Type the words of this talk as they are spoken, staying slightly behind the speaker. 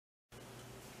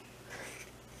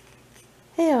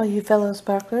Hey all you fellow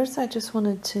sparklers, I just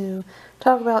wanted to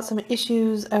talk about some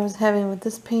issues I was having with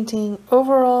this painting.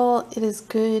 Overall, it is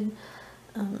good.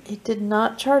 It did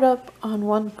not chart up on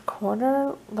one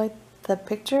corner like the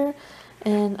picture,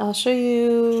 and I'll show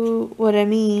you what I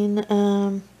mean.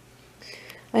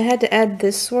 I had to add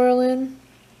this swirl in.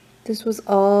 This was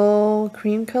all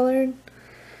cream colored,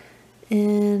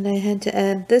 and I had to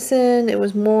add this in. It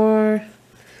was more,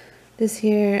 this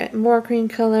here, more cream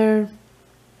color.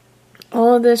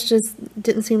 All of this just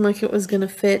didn't seem like it was going to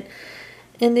fit.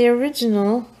 And the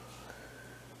original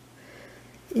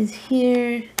is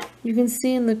here. You can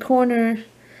see in the corner,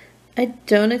 I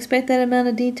don't expect that amount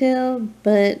of detail,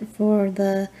 but for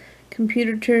the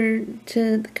computer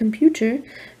to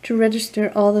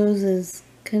register all those as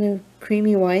kind of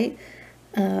creamy white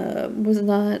was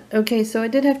not okay, so I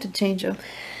did have to change them.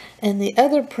 And the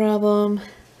other problem,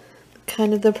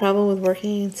 kind of the problem with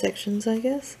working in sections, I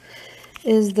guess,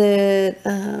 is that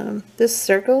this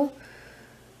circle,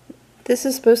 this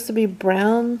is supposed to be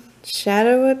brown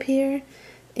shadow up here,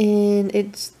 and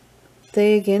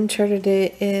they again charted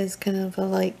it as kind of a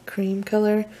light cream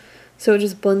color, so it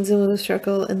just blends in with the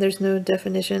circle and there's no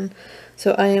definition.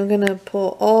 So I am gonna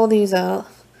pull all these out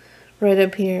right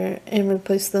up here and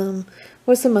replace them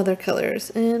with some other colors,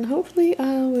 and hopefully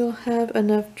I will have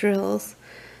enough drills.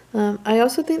 I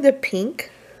also think the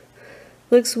pink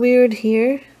looks weird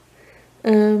here.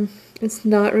 It's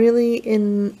not really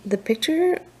in the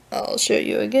picture. I'll show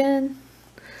you again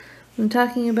what I'm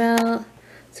talking about.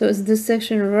 So it's this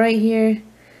section right here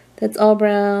that's all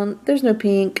brown. There's no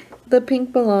pink. The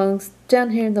pink belongs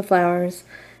down here in the flowers,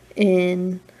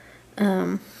 in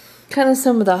kind of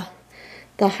some of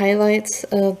the highlights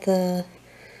of the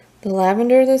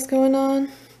lavender that's going on.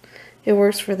 It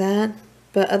works for that,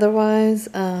 but otherwise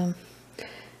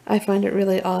I find it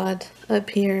really odd up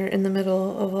here in the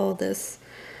middle of all this.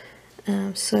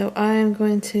 So I'm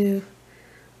going to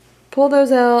pull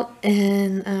those out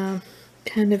and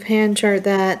kind of hand chart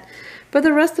that, but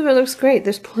the rest of it looks great.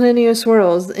 There's plenty of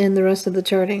swirls in the rest of the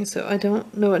charting, so I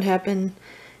don't know what happened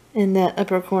in that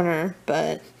upper corner,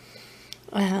 but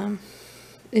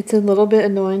it's a little bit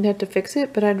annoying to have to fix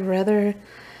it, but I'd rather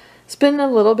spend a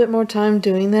little bit more time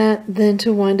doing that than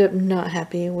to wind up not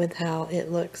happy with how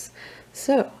it looks.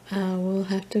 So we'll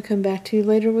have to come back to you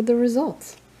later with the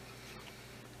results.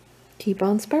 Keep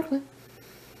on sparkling.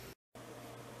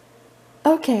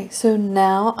 Okay, so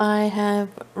now I have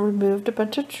removed a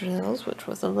bunch of drills, which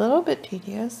was a little bit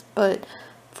tedious, but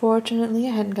fortunately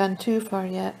I hadn't gone too far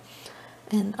yet,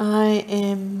 and I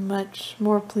am much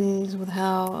more pleased with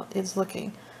how it's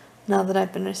looking now that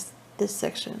I've finished this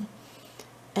section.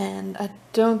 And I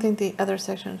don't think the other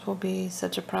sections will be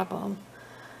such a problem,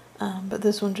 but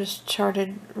this one just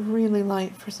charted really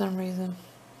light for some reason.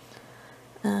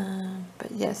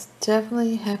 But yes,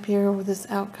 definitely happier with this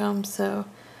outcome. So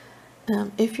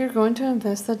if you're going to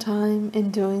invest the time in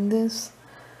doing this,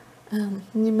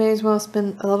 you may as well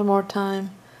spend a little more time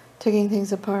taking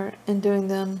things apart and doing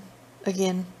them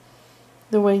again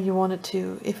the way you want it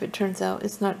to, if it turns out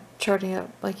it's not charting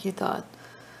up like you thought.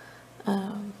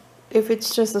 If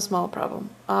it's just a small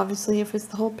problem. Obviously, if it's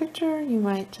the whole picture, you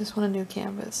might just want a new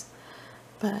canvas.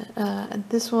 But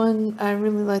this one, I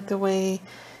really like the way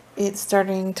it's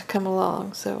starting to come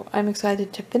along, so I'm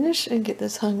excited to finish and get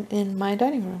this hung in my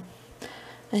dining room.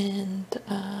 And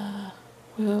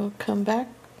we'll come back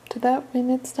to that when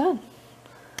it's done.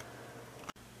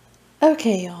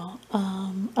 Okay, y'all,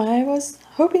 I was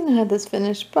hoping to have this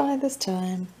finished by this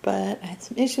time, but I had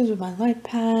some issues with my light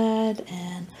pad,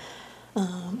 and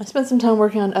I spent some time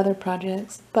working on other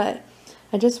projects, but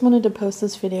I just wanted to post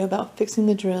this video about fixing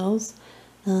the drills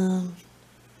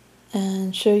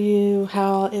and show you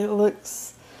how it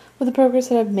looks with the progress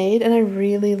that I've made, and I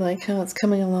really like how it's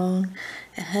coming along.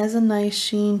 It has a nice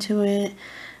sheen to it.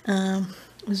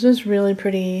 It's just really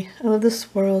pretty. I love the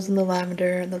swirls and the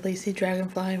lavender and the lacy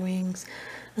dragonfly wings.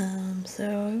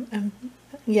 So I'm,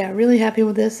 yeah, really happy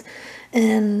with this.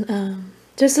 And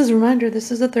just as a reminder,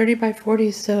 this is a 30 by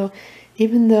 40, so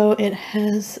even though it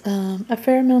has a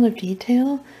fair amount of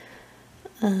detail,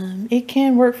 it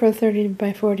can work for a 30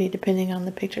 by 40 depending on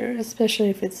the picture, especially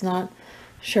if it's not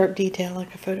sharp detail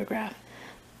like a photograph.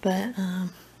 But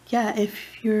yeah,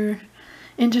 if you're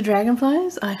into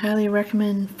dragonflies, I highly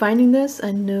recommend finding this.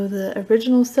 I know the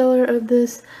original seller of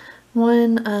this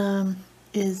one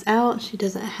is out. She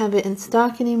doesn't have it in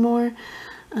stock anymore,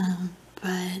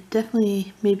 but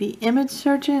definitely maybe image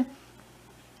search it.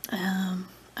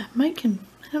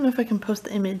 I don't know if I can post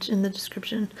the image in the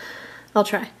description. I'll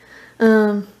try.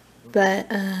 But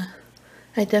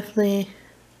I definitely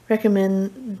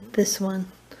recommend this one.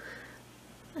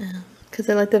 because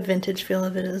I like the vintage feel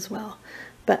of it as well.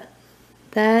 But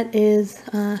that is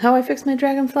how I fixed my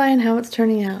Dragonfly and how it's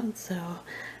turning out. So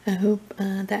I hope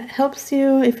that helps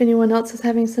you if anyone else is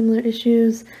having similar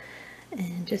issues,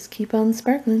 and just keep on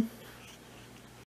sparkling.